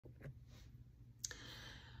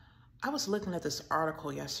I was looking at this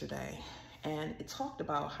article yesterday, and it talked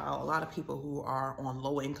about how a lot of people who are on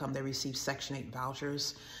low income, they receive Section 8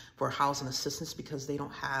 vouchers for housing assistance because they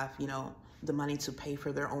don't have, the money to pay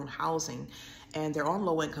for their own housing. And they're on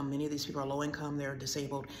low income. Many of these people are low income, they're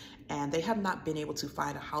disabled, and they have not been able to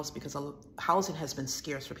find a house because housing has been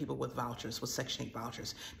scarce for people with vouchers, with Section 8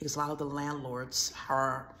 vouchers, because a lot of the landlords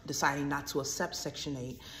are deciding not to accept Section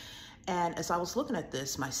 8. And as I was looking at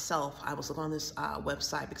this myself, I was looking on this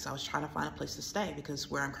website because I was trying to find a place to stay, because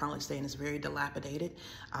where I'm currently staying is very dilapidated.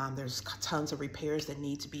 There's tons of repairs that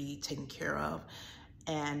need to be taken care of.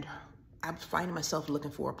 And I'm finding myself looking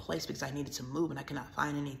for a place because I needed to move and I cannot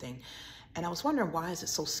find anything. And I was wondering, why is it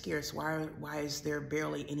so scarce? Why is there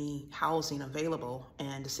barely any housing available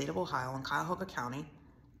in the state of Ohio, in Cuyahoga County?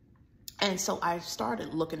 And so I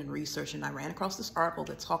started looking and researching. I ran across this article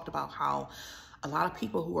that talked about how a lot of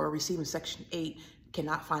people who are receiving Section 8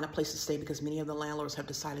 cannot find a place to stay because many of the landlords have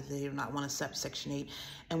decided they do not want to accept Section 8.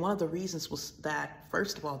 And one of the reasons was that,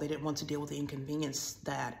 first of all, they didn't want to deal with the inconvenience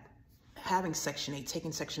that having Section 8,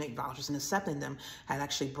 taking Section 8 vouchers and accepting them had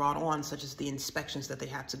actually brought on, such as the inspections that they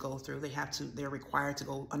have to go through. They're required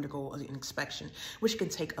to undergo an inspection, which can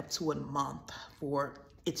take up to a month for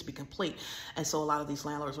it to be complete. And so a lot of these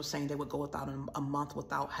landlords were saying they would go without a month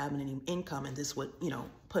without having any income, and this would,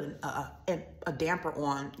 put a damper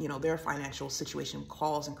on, their financial situation,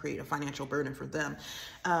 cause and create a financial burden for them.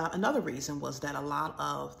 Another reason was that a lot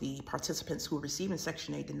of the participants who were receiving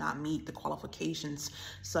Section 8 did not meet the qualifications,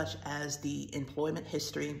 such as the employment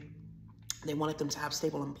history. They wanted them to have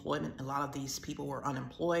stable employment. A lot of these people were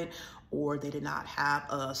unemployed, or they did not have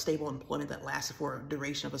a stable employment that lasted for a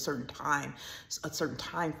duration of a certain time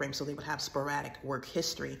frame. So they would have sporadic work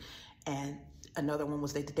history. And another one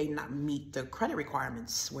was they did not meet the credit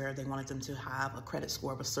requirements, where they wanted them to have a credit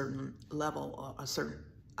score of a certain level, or a certain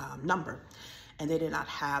number. And they did not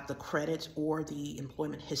have the credit or the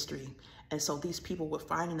employment history. And so these people were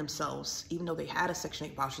finding themselves, even though they had a Section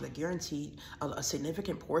 8 voucher that guaranteed a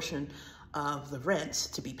significant portion of the rent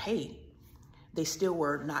to be paid, they still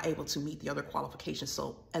were not able to meet the other qualifications.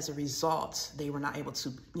 So as a result, they were not able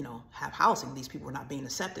to, have housing. These people were not being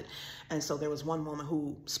accepted. And so there was one woman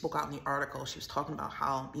who spoke out in the article. She was talking about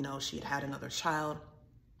how, she had another child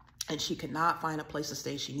and she could not find a place to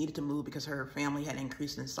stay. She needed to move because her family had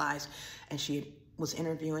increased in size, and she was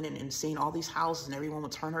interviewing and seeing all these houses, and everyone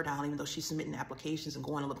would turn her down, even though she's submitting applications and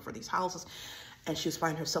going to look for these houses. And she was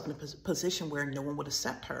finding herself in a position where no one would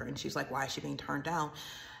accept her. And she's like, why is she being turned down?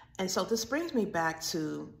 And so this brings me back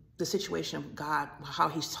to the situation of God, how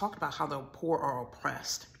he's talked about how the poor are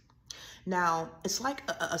oppressed. Now, it's like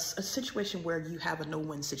a situation where you have a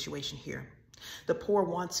no-win situation here. The poor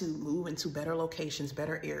want to move into better locations,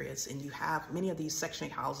 better areas, and you have many of these Section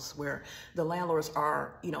 8 houses where the landlords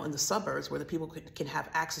are, in the suburbs, where the people can have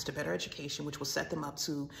access to better education, which will set them up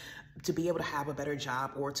to be able to have a better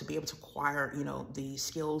job, or to be able to acquire, the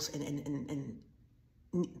skills and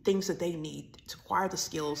things that they need to acquire the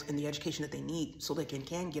skills and the education that they need, so they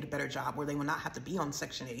can get a better job, where they will not have to be on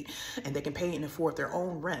Section 8 and they can pay and afford their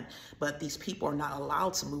own rent. But these people are not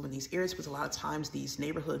allowed to move in these areas because a lot of times these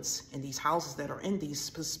neighborhoods and these houses that are in these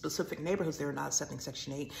specific neighborhoods, they're not accepting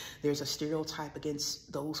Section 8. There's a stereotype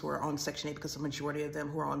against those who are on Section 8, because the majority of them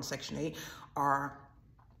who are on Section 8 are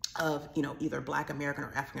of, either Black American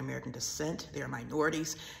or African American descent. They're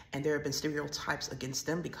minorities, and there have been stereotypes against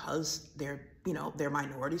them because they're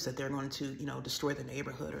minorities, that they're going to, destroy the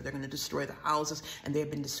neighborhood, or they're going to destroy the houses, and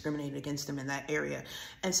they've been discriminated against them in that area.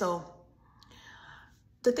 And so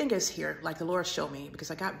the thing is here, like the Lord showed me,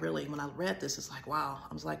 because I got really, when I read this, it's like, wow,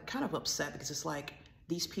 I was like kind of upset, because it's like,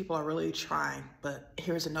 these people are really trying, but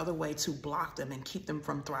here's another way to block them and keep them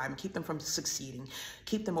from thriving, keep them from succeeding,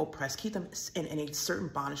 keep them oppressed, keep them in a certain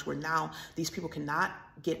bondage, where now these people cannot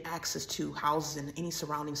get access to houses in any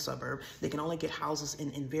surrounding suburb. They can only get houses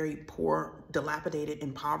in very poor, dilapidated,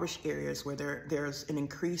 impoverished areas where there's an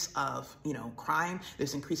increase of, crime.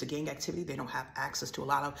 There's an increase of gang activity. They don't have access to a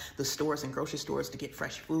lot of the stores and grocery stores to get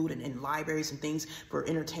fresh food, and libraries and things for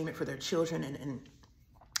entertainment for their children, and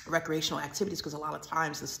recreational activities, because a lot of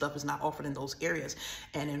times this stuff is not offered in those areas.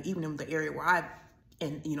 And even in the area where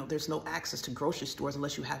there's no access to grocery stores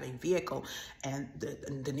unless you have a vehicle, and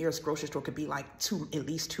the nearest grocery store could be like at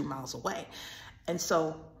least 2 miles away. And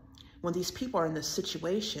so when these people are in this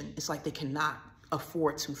situation, it's like they cannot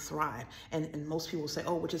afford to thrive. And most people say,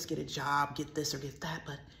 oh, we'll just get a job, get this or get that.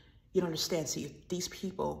 But you don't understand. See, these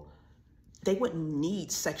people, they wouldn't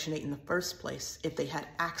need Section 8 in the first place if they had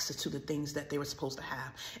access to the things that they were supposed to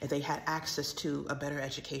have, if they had access to a better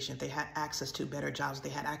education, if they had access to better jobs, if they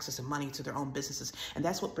had access to money to their own businesses. And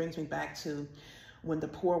that's what brings me back to when the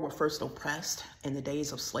poor were first oppressed in the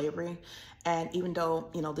days of slavery. And even though,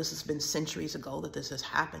 you know, this has been centuries ago that this has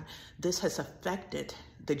happened, this has affected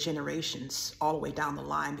the generations all the way down the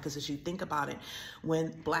line. Because as you think about it,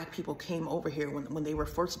 when Black people came over here, when they were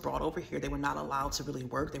first brought over here, they were not allowed to really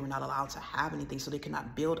work. They were not allowed to have anything. So they could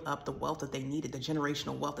not build up the wealth that they needed, the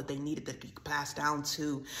generational wealth that they needed that could pass down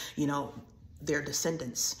to, you know, their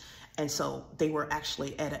descendants. And so they were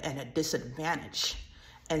actually at a disadvantage.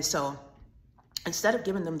 And so instead of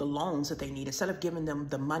giving them the loans that they need, instead of giving them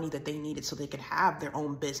the money that they needed so they could have their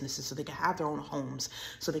own businesses, so they could have their own homes,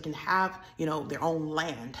 so they can have, you know, their own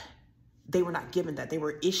land, they were not given that. They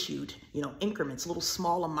were issued, you know, increments, little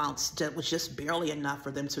small amounts that was just barely enough for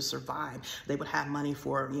them to survive. They would have money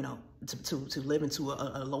for, you know, to live into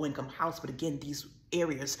a low-income house. But again, these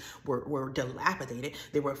areas were dilapidated.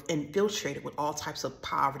 They were infiltrated with all types of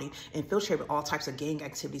poverty, infiltrated with all types of gang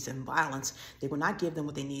activities and violence. They would not give them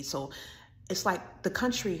what they need. So it's like the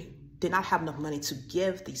country did not have enough money to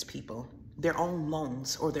give these people their own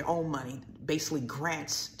loans or their own money, basically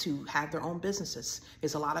grants to have their own businesses.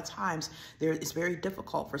 Because a lot of times it's very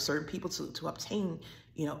difficult for certain people to obtain,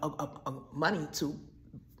 you know, money to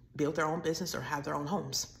build their own business or have their own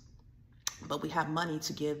homes. But we have money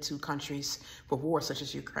to give to countries for war, such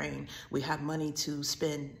as Ukraine. We have money to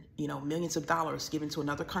spend, you know, millions of dollars given to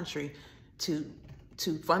another country to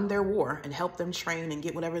fund their war and help them train and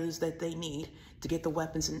get whatever it is that they need to get the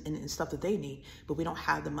weapons and stuff that they need. But we don't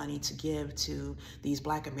have the money to give to these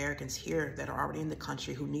Black Americans here that are already in the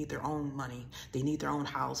country who need their own money. They need their own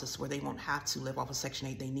houses where they won't have to live off of Section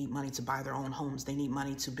 8. They need money to buy their own homes. They need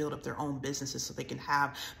money to build up their own businesses so they can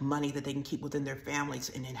have money that they can keep within their families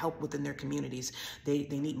and help within their communities. They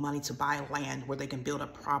need money to buy land where they can build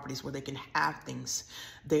up properties, where they can have things.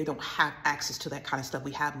 They don't have access to that kind of stuff.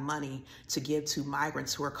 We have money to give to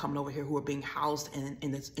migrants who are coming over here, who are being housed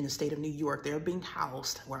in the state of New York. They're being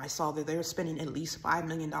housed, where I saw that they're spending at least $5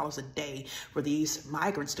 million a day for these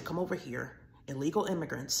migrants to come over here, illegal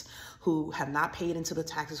immigrants who have not paid into the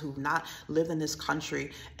taxes, who've not lived in this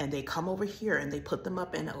country, and they come over here and they put them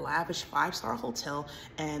up in a lavish 5-star hotel,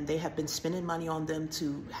 and they have been spending money on them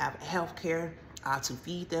to have health care, to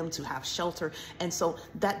feed them, to have shelter. And so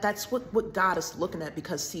that's what God is looking at,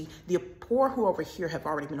 because see, the poor who over here have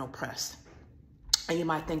already been oppressed. And you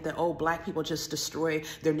might think that, oh, Black people just destroy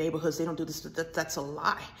their neighborhoods. They don't do this. That's a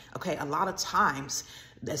lie. Okay. A lot of times,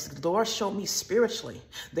 as the Lord showed me spiritually,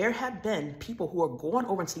 there have been people who are going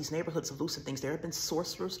over into these neighborhoods of loosing things. There have been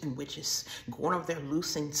sorcerers and witches going over there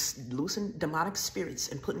loosing demonic spirits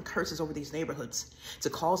and putting curses over these neighborhoods to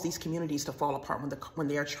cause these communities to fall apart. When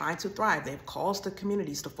they are trying to thrive, they've caused the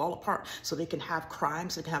communities to fall apart so they can have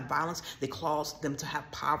crimes, they can have violence. They cause them to have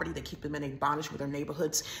poverty. They keep them in a bondage with their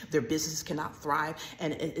neighborhoods. Their businesses cannot thrive.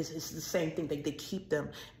 And it's the same thing. They keep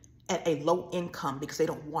them at a low income because they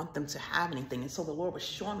don't want them to have anything. And so the Lord was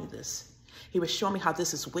showing me this. He was showing me how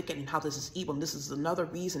this is wicked and how this is evil. And this is another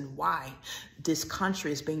reason why this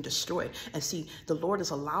country is being destroyed. And see, the Lord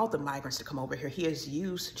has allowed the migrants to come over here. He has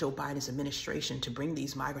used Joe Biden's administration to bring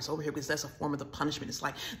these migrants over here because that's a form of the punishment. It's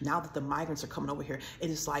like now that the migrants are coming over here, it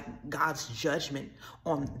is like God's judgment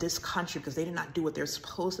on this country because they did not do what they're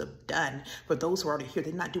supposed to have done for those who are already here.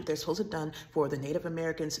 They did not do what they're supposed to have done for the Native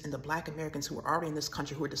Americans and the Black Americans who are already in this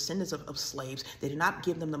country, who are descendants of slaves. They did not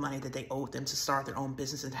give them the money that they owed them to start their own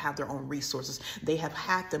business and to have their own resources. They have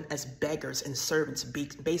had them as beggars and servants.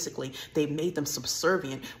 Basically, they made them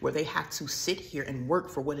subservient where they have to sit here and work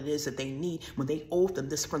for what it is that they need when they owed them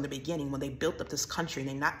this from the beginning, when they built up this country and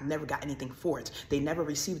they never got anything for it. They never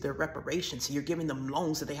received their reparations. So you're giving them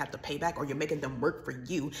loans that they have to pay back, or you're making them work for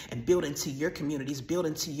you and build into your communities, build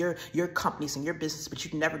into your companies and your business, but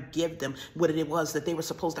you never give them what it was that they were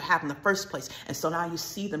supposed to have in the first place. And so now you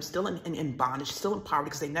see them still in bondage, still in poverty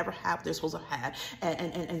because they never have what they're supposed to have.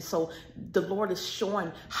 And so the Lord is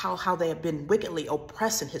showing how they have been wickedly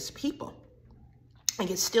oppressing his people. And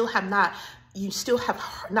you still have not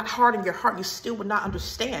hardened your heart. You still would not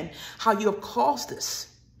understand how you have caused this.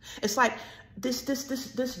 It's like this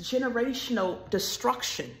generational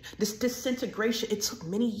destruction, this disintegration. It took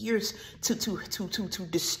many years to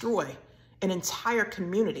destroy an entire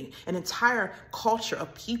community, an entire culture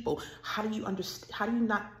of people. How do you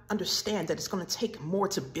not understand that it's going to take more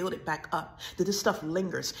to build it back up, that this stuff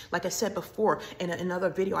lingers? Like I said before in another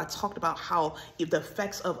video, I talked about how the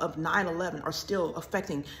effects of 9/11 are still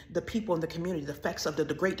affecting the people in the community, the effects of the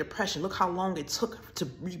Great Depression. Look how long it took to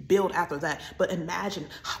rebuild after that. But imagine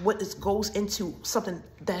what this goes into something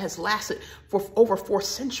that has lasted for over 4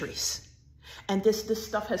 centuries. And this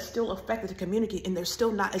stuff has still affected the community, and it's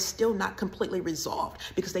still not completely resolved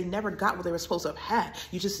because they never got what they were supposed to have had.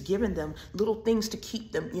 You're just giving them little things to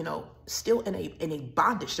keep them, you know, still in a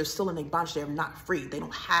bondage. They're still in a bondage. They're not free. They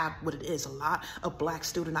don't have what it is. A lot of Black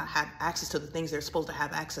students do not have access to the things they're supposed to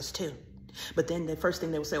have access to. But then the first thing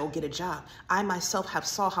they would say, oh, get a job. I myself have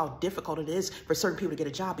saw how difficult it is for certain people to get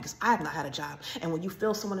a job because I have not had a job. And when you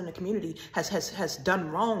feel someone in the community has done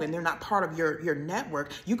wrong and they're not part of your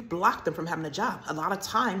network, you block them from having a job. A lot of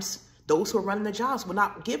times, those who are running the jobs will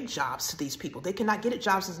not give jobs to these people. They cannot get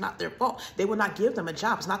jobs. It's not their fault. They will not give them a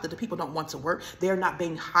job. It's not that the people don't want to work. They're not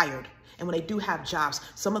being hired. And when they do have jobs,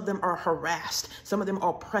 some of them are harassed. Some of them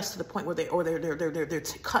are oppressed to the point where they're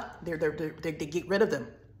cut. They get rid of them.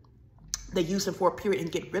 They use them for a period and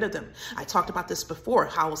get rid of them. I talked about this before,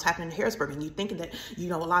 how it was happening in Harrisburg, and you thinking that, you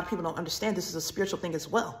know, a lot of people don't understand this is a spiritual thing as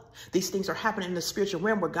well. These things are happening in the spiritual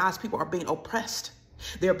realm where God's people are being oppressed.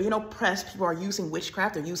 They're being oppressed. People are using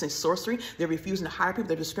witchcraft. They're using sorcery. They're refusing to hire people.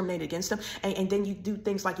 They're discriminating against them. And then you do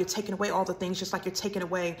things like you're taking away all the things, just like you're taking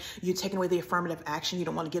away the affirmative action. You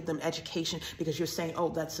don't want to give them education because you're saying, oh,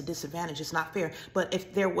 that's a disadvantage. It's not fair. But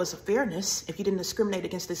if there was a fairness, if you didn't discriminate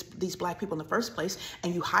against these Black people in the first place,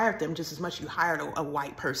 and you hired them just as much as you hired a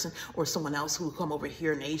white person or someone else who would come over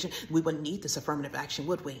here, an Asian, we wouldn't need this affirmative action,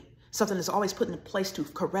 would we? Something that's always put in place to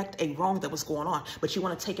correct a wrong that was going on. But you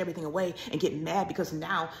want to take everything away and get mad because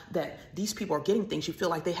now that these people are getting things, you feel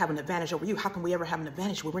like they have an advantage over you. How can we ever have an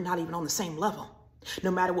advantage where we're not even on the same level?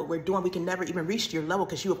 No matter what we're doing, we can never even reach to your level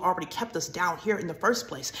because you have already kept us down here in the first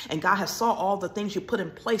place. And God has saw all the things you put in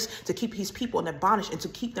place to keep his people in their bondage and to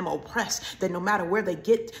keep them oppressed, that no matter where they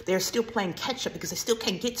get, they're still playing catch up because they still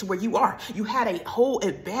can't get to where you are. You had a whole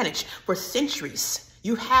advantage for centuries.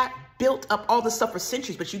 You had built up all this stuff for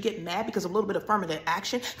centuries, but you get mad because of a little bit of affirmative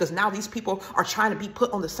action because now these people are trying to be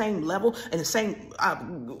put on the same level and the same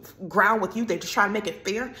ground with you. They're just trying to make it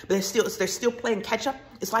fair, but they're still playing catch up.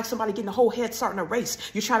 It's like somebody getting a whole head start in a race.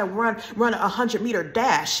 You're trying to run a 100-meter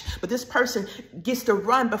dash, but this person gets to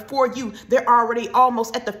run before you. They're already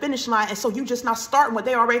almost at the finish line, and so you just not starting when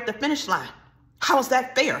they're already at the finish line. How is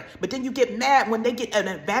that fair? But then you get mad when they get an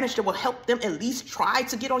advantage that will help them at least try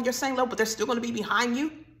to get on your same level, but they're still going to be behind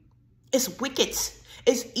you. It's wicked.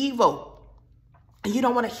 It's evil. And you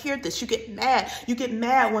don't want to hear this. You get mad. You get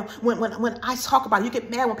mad when I talk about it. You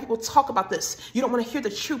get mad when people talk about this. You don't want to hear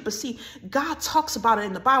the truth. But see, God talks about it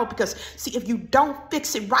in the Bible because, see, if you don't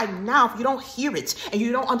fix it right now, if you don't hear it and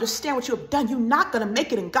you don't understand what you have done, you're not going to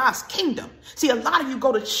make it in God's kingdom. See, a lot of you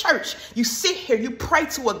go to church. You sit here. You pray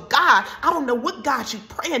to a God. I don't know what God you're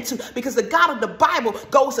praying to because the God of the Bible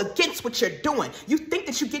goes against what you're doing. You think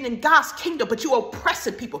that you're getting in God's kingdom, but you're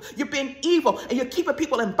oppressing people. You're being evil and you're keeping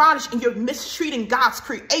people in bondage and you're mistreating God's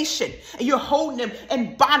creation and you're holding them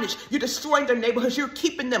in bondage. You're destroying their neighborhoods. You're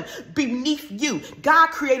keeping them beneath you. God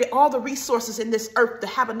created all the resources in this earth to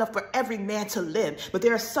have enough for every man to live. But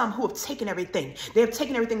there are some who have taken everything. They have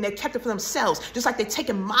taken everything. They've kept it for themselves, just like they've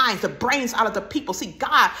taken minds, the brains out of the people. See,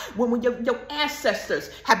 God, when your ancestors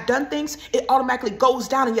have done things, it automatically goes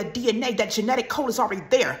down in your DNA. That genetic code is already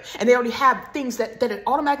there. And they already have things that are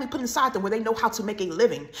automatically put inside them where they know how to make a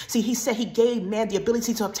living. See, he said he gave man the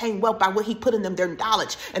ability to obtain wealth by what he put in them, their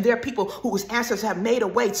knowledge. And there are people whose ancestors have made a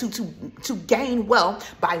way to gain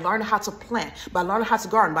wealth by learning how to plant, by learning how to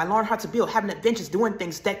garden, by learning how to build, having adventures, doing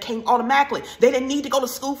things that came automatically. They didn't need to go to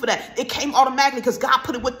school for that. It came automatically because God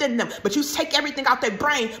put it within them. But you take everything out their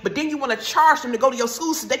brain, but then you want to charge them to go to your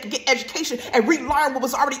school so they can get education and relearn what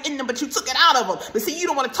was already in them, but you took it out of them. But see, you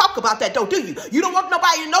don't want to talk about that though, do you? You don't want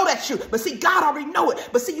nobody to know that you. But see, God already know it.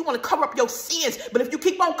 But see, you want to cover up your sins. But if you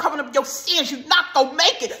keep on covering up your sins, you're not going to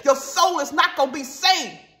make it. Your soul is not going to be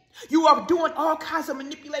saved. You are doing all kinds of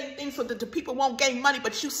manipulating things so that the people won't gain money,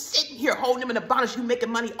 but you sitting here holding them in a bondage. You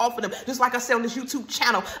making money off of them. Just like I said on this YouTube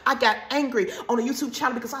channel, I got angry on the YouTube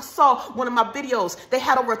channel because I saw one of my videos. They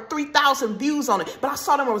had over 3,000 views on it, but I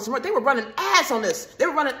saw them, they were running ads on this. They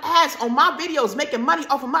were running ads on my videos, making money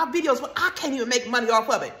off of my videos, but I can't even make money off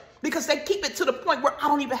of it. Because they keep it to the point where I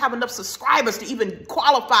don't even have enough subscribers to even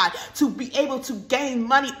qualify to be able to gain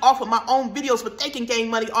money off of my own videos, but they can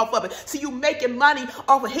gain money off of it. See, you making money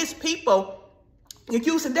off of his people. You're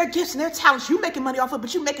using their gifts and their talents. You making money off of it,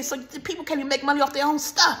 but you make it so the people can't even make money off their own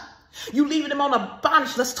stuff. You leaving them on a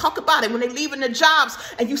bondage. Let's talk about it. When they leaving their jobs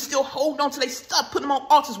and you still hold on to their stuff, put them on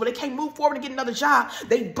altars where they can't move forward and get another job.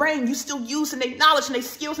 They brain, you still using their knowledge and their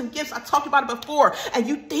skills and gifts. I talked about it before. And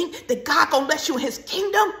you think that God gonna let you in his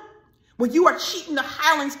kingdom? When you are cheating the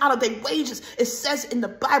hirelings out of their wages, it says in the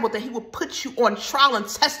Bible that he will put you on trial and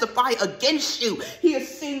testify against you. He has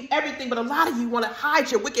seen everything, but a lot of you want to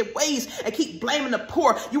hide your wicked ways and keep blaming the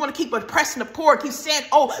poor. You want to keep oppressing the poor, keep saying,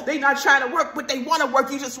 oh, they're not trying to work, but they want to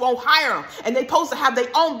work. You just won't hire them. And they're supposed to have their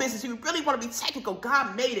own business. You really want to be technical.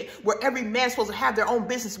 God made it where every man's supposed to have their own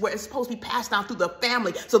business, where it's supposed to be passed down through the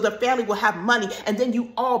family, so the family will have money, and then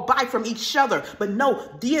you all buy from each other. But no,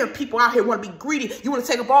 dear people out here want to be greedy. You want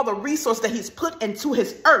to take up all the resources that he's put into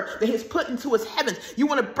his earth, that he's put into his heavens. You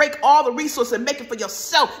want to break all the resources and make it for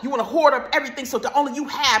yourself. You want to hoard up everything so that only you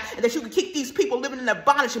have, and that you can keep these people living in their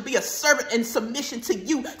bondage and be a servant in submission to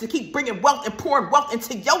you, to keep bringing wealth and pouring wealth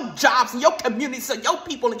into your jobs and your communities, so your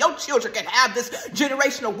people and your children can have this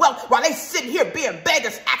generational wealth while they sit here being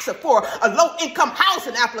beggars asking for a low-income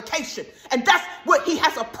housing application. And that's what he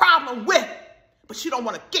has a problem with. But you don't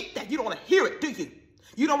want to get that. You don't want to hear it, do you?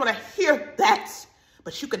 You don't want to hear that.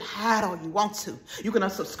 But you can hide all you want to. You can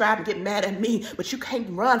unsubscribe and get mad at me, but you can't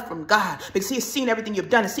run from God, because he has seen everything you've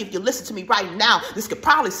done. And see, if you listen to me right now, this could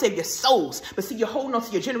probably save your souls. But see, you're holding on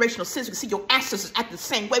to your generational sins. You can see your ancestors act the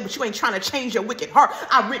same way, but you ain't trying to change your wicked heart.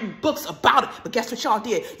 I've written books about it, but guess what y'all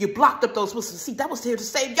did? You blocked up those books. See, that was here to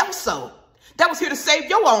save your soul. That was here to save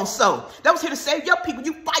your own soul. That was here to save your people.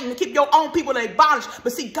 You fighting to keep your own people in bondage.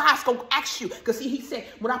 But see, God's going to ask you, because see, he said,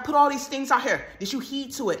 when I put all these things out here, did you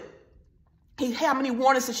heed to it? How many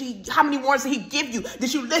warnings did he give you?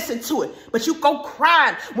 Did you listen to it? But you go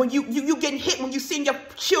crying when you getting hit, when you see your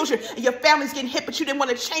children and your families getting hit, but you didn't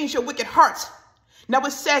want to change your wicked hearts. Now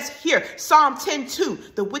it says here, Psalm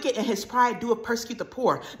 10:2, the wicked in his pride doeth persecute the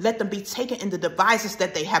poor. Let them be taken in the devices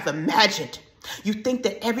that they have imagined. You think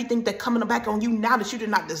that everything that coming back on you now, that you did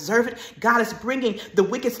not deserve it? God is bringing the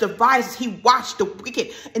wicked's devices. He watched the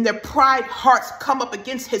wicked in their pride hearts come up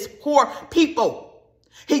against his poor people.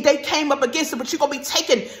 They came up against it, but you're going to be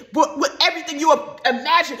taken with everything you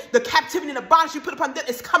imagine. The captivity and the bondage you put upon them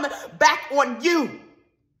is coming back on you.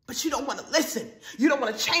 But you don't want to listen. You don't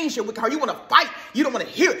want to change your wicked heart. You want to fight. You don't want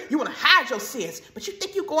to hear it. You want to hide your sins. But you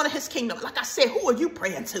think you're going to his kingdom. Like I said, who are you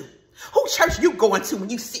praying to? Who church you going to when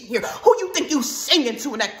you sit here? Who you think you singing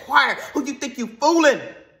to in that choir? Who you think you fooling?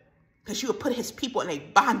 Because you have put his people in a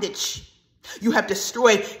bondage. You have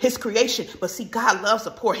destroyed his creation. But see, God loves the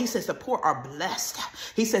poor. He says the poor are blessed.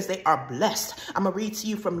 He says they are blessed. I'm going to read to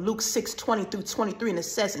you from Luke 6:20 through 23. And it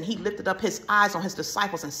says, and he lifted up his eyes on his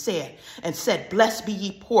disciples and said, blessed be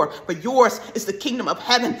ye poor, for yours is the kingdom of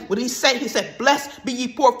heaven. What did he say? He said, blessed be ye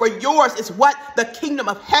poor, for yours is what? The kingdom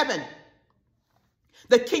of heaven.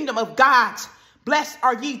 The kingdom of God. Blessed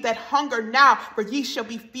are ye that hunger now, for ye shall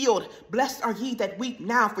be filled. Blessed are ye that weep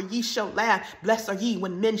now, for ye shall laugh. Blessed are ye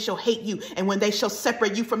when men shall hate you, and when they shall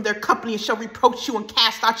separate you from their company, and shall reproach you and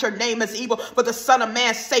cast out your name as evil for the Son of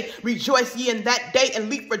Man's sake. Rejoice ye in that day, and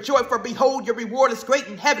leap for joy, for behold, your reward is great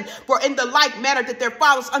in heaven. For in the like manner did their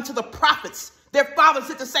fathers unto the prophets. Their fathers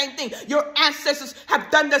did the same thing. Your ancestors have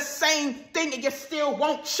done the same thing, and you still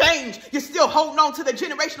won't change. You're still holding on to the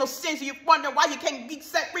generational sins, and you're wondering why you can't be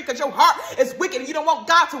set free, because your heart is wicked and you don't want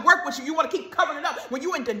God to work with you. You want to keep covering it up. When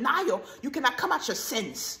you're in denial, you cannot come out your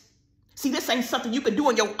sins. See, this ain't something you can do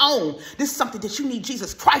on your own. This is something that you need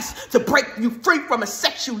Jesus Christ to break you free from and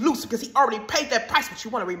set you loose, because he already paid that price. But you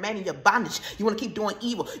want to remain in your bondage. You want to keep doing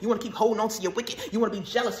evil. You want to keep holding on to your wicked. You want to be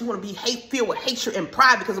jealous. You want to be filled with hatred and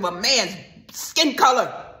pride because of a man's skin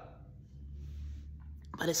color.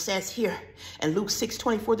 But it says here in Luke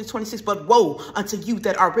 6:24-26, but woe unto you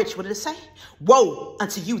that are rich. What did it say? Woe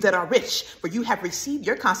unto you that are rich, for you have received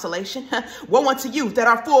your consolation. Woe unto you that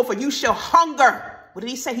are full, for you shall hunger. What did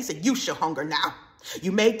he say? He said, you shall hunger now.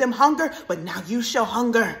 You made them hunger, but now you shall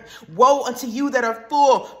hunger. Woe unto you that are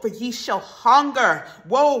full, for ye shall hunger.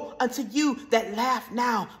 Woe unto you that laugh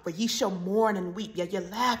now, for ye shall mourn and weep. Yeah, you're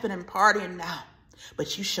laughing and partying now,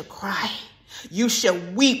 but you shall cry. You shall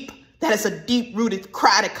weep. That is a deep-rooted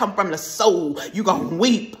cry that comes from the soul. You're going to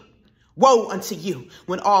weep. Woe unto you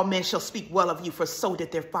when all men shall speak well of you, for so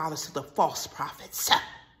did their fathers to the false prophets.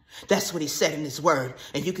 That's what he said in his word.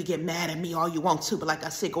 And you could get mad at me all you want to, but like I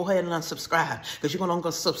said, go ahead and unsubscribe, because you're going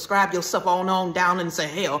to subscribe yourself on down into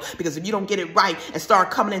hell. Because if you don't get it right and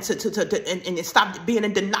start coming into and stop being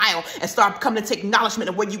in denial and start coming into acknowledgement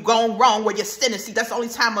of where you've gone wrong, where you're sinning. See, that's the only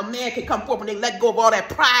time a man can come forth, when they let go of all that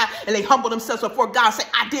pride and they humble themselves before God and say,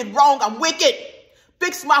 I did wrong, I'm wicked.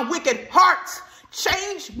 Fix my wicked heart.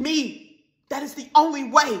 Change me. That is the only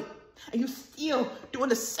way. And you still doing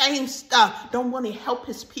the same stuff. Don't want to help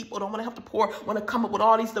his people. Don't want to help the poor. Want to come up with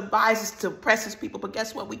all these devices to oppress his people. But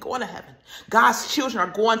guess what? We're going to heaven. God's children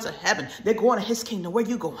are going to heaven. They're going to his kingdom. Where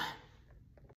you going?